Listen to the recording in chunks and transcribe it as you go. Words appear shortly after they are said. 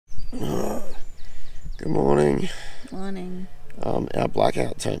Good morning. Morning. Our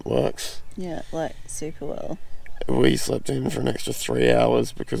blackout tent works. Yeah, like super well. We slept in for an extra 3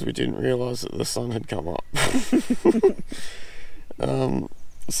 hours because we didn't realise that the sun had come up.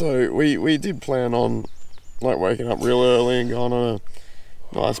 So we did plan on like waking up real early and going on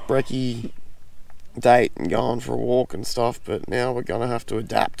a nice brekkie date and going for a walk and stuff, but now we're gonna have to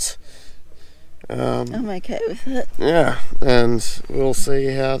adapt. I'm okay with it. Yeah, and we'll see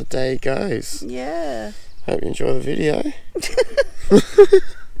how the day goes. Yeah. Hope you enjoy the video.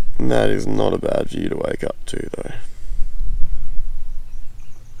 And that is not a bad view to wake up to, though.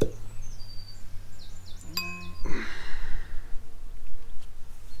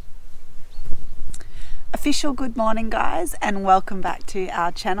 Official good morning, guys, and welcome back to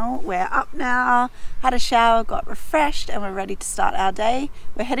our channel. We're up now, had a shower, got refreshed, and we're ready to start our day.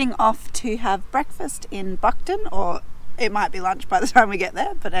 We're heading off to have breakfast in Buckden, or it might be lunch by the time we get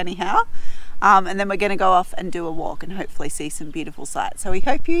there, but anyhow. And then we're going to go off and do a walk and hopefully see some beautiful sights. So we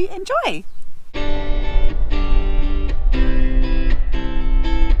hope you enjoy.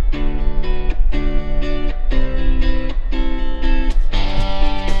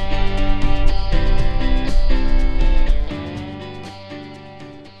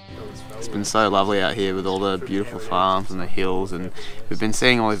 It's been so lovely out here with all the beautiful farms and the hills, and we've been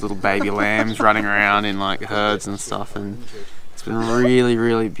seeing all these little baby lambs running around in like herds and stuff, and it's been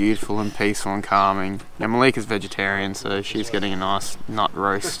really beautiful and peaceful and calming. Now Malika's vegetarian, so she's getting a nice nut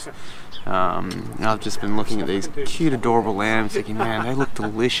roast. And I've just been looking at these cute adorable lambs thinking, man, they look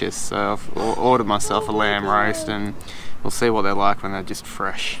delicious, so I've ordered myself a lamb roast and we'll see what they're like when they're just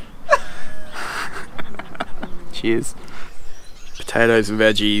fresh. Cheers. Potatoes and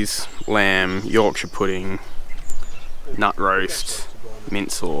veggies, lamb, Yorkshire pudding, nut roast,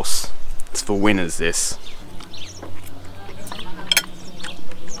 mint sauce. It's for winners, this.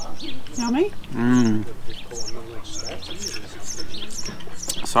 Yummy? Mmm.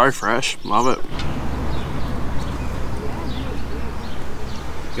 So fresh, love it.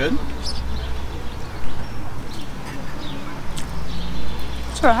 Good?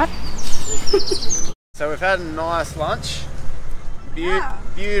 It's alright. So we've had a nice lunch. Yeah.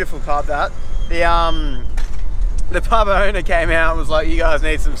 Beautiful pub that. The pub owner came out and was like, you guys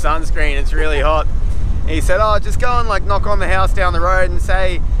need some sunscreen, it's really hot. And he said, oh, just go and like knock on the house down the road and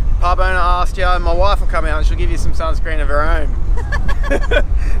say, pub owner asked you, and my wife will come out and she'll give you some sunscreen of her own.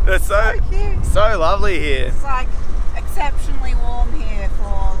 That's so cute. So lovely here. It's like exceptionally warm here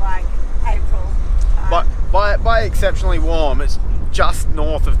for like April time. By exceptionally warm, it's just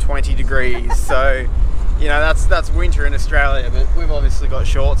north of 20 degrees. So, you know, that's winter in Australia, but we've obviously got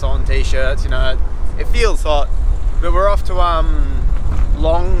shorts on, t-shirts, you know, it feels hot. But we're off to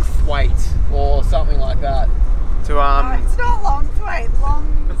Yockenthwaite or something like that. To No, it's not Langstrothdale,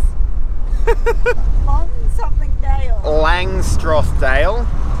 long something Dale. Langstrothdale,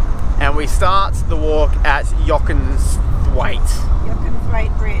 and we start the walk at Yockenthwaite.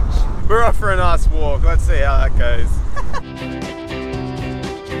 Yockenthwaite Bridge. We're off for a nice walk, let's see how that goes.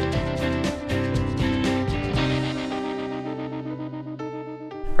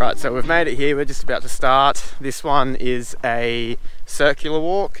 Right, so we've made it here, we're just about to start. This one is a circular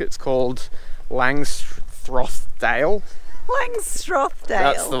walk, it's called Langstrothdale. Langstrothdale.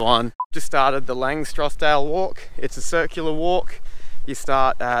 That's the one. Just started the Langstrothdale walk. It's a circular walk. You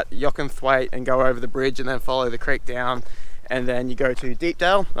start at Yockenthwaite and go over the bridge and then follow the creek down, and then you go to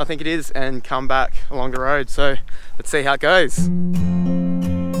Deepdale, I think it is, and come back along the road. So let's see how it goes.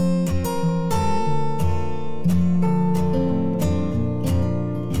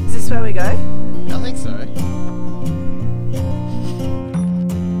 Is this where we go? I think so.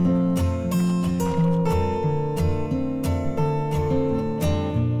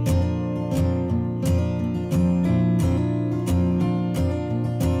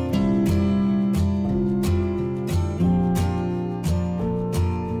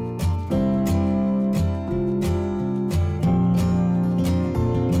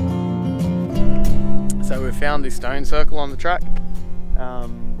 So we've found this stone circle on the track.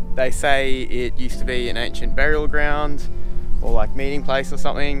 They say it used to be an ancient burial ground or like meeting place or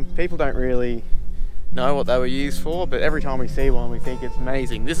something. People don't really know what they were used for, but every time we see one we think it's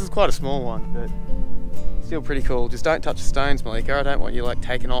amazing. This is quite a small one, but still pretty cool. Just don't touch the stones, Malika. I don't want you like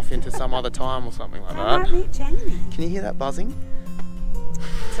taken off into some other time or something like I that. might meet Jamie. Can you hear that buzzing?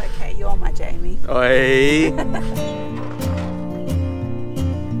 It's okay, you're my Jamie. Oi!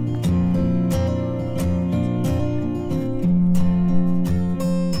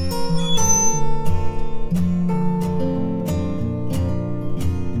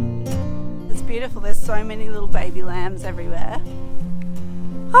 It's beautiful, there's so many little baby lambs everywhere.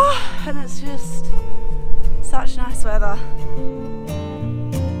 Oh, and it's just such nice weather.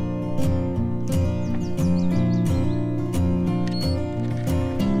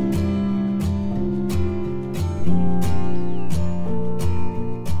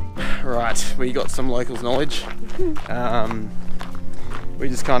 Right, we got some locals knowledge. We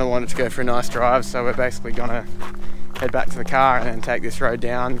just kind of wanted to go for a nice drive, so we're basically gonna head back to the car and then take this road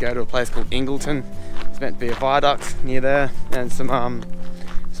down, go to a place called Ingleton. It's meant to be a viaduct near there, and some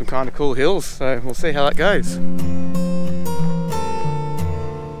kind of cool hills, so we'll see how that goes.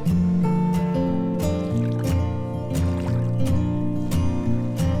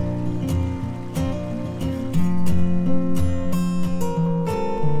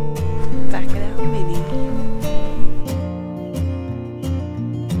 Back at our Mini.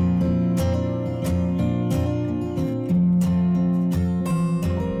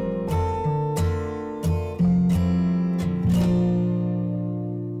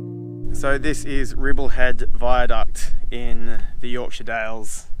 So this is Ribblehead Viaduct in the Yorkshire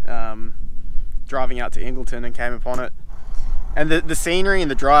Dales. Driving out to Ingleton and came upon it. And the scenery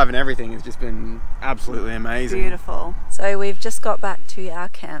and the drive and everything has just been absolutely amazing. Beautiful. So we've just got back to our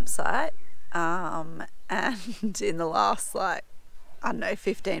campsite, and in the last, like, I don't know,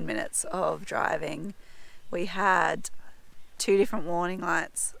 15 minutes of driving, we had 2 different warning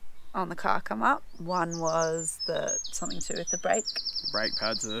lights on the car come up. One was something to do with the brake. Brake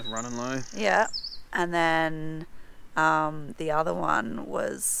pads are running low. Yeah. And then the other one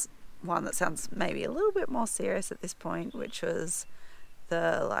was one that sounds maybe a little bit more serious at this point, which was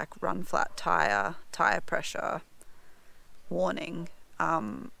the like run flat tire pressure warning.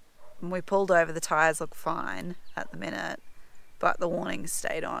 We pulled over, the tires look fine at the minute, but the warning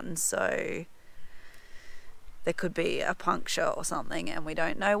stayed on, so there could be a puncture or something and we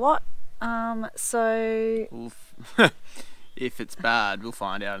don't know what. So if it's bad, we'll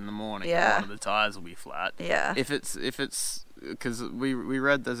find out in the morning. Yeah. One of the tires will be flat. yeah. If it's because we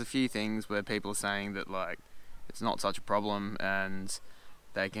read there's a few things where people are saying that like it's not such a problem and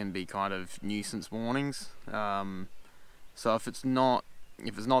they can be kind of nuisance warnings. So if it's not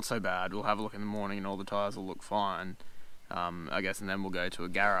so bad, we'll have a look in the morning and all the tires will look fine. I guess, and then we'll go to a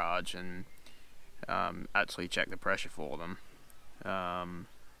garage and actually check the pressure for them.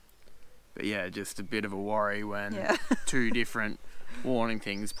 But yeah, just a bit of a worry when 2 different warning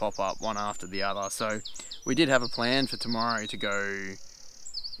things pop up one after the other. So we did have a plan for tomorrow to go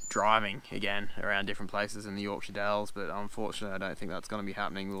driving again around different places in the Yorkshire Dales, but unfortunately I don't think that's going to be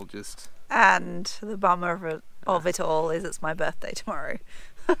happening. We'll just... And the bummer of it all is it's my birthday tomorrow.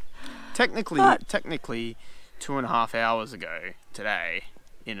 Technically 2.5 hours ago today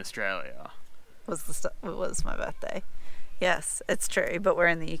in Australia was my birthday. Yes, it's true, but we're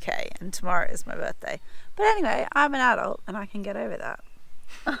in the UK and tomorrow is my birthday. But anyway, I'm an adult and I can get over that.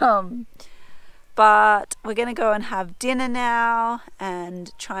 But we're going to go and have dinner now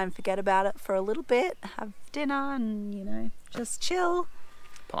and try and forget about it for a little bit. Have dinner and, you know, just chill.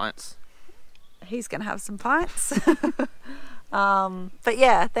 pints. He's going to have some pints. But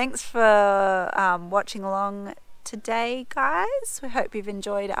yeah, thanks for watching along today, guys. We hope you've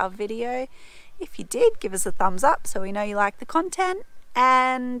enjoyed our video. If you did, give us a thumbs up so we know you like the content,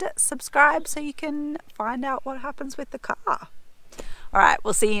 and subscribe so you can find out what happens with the car. All right,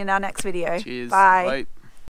 we'll see you in our next video. Cheers. Bye. Bye.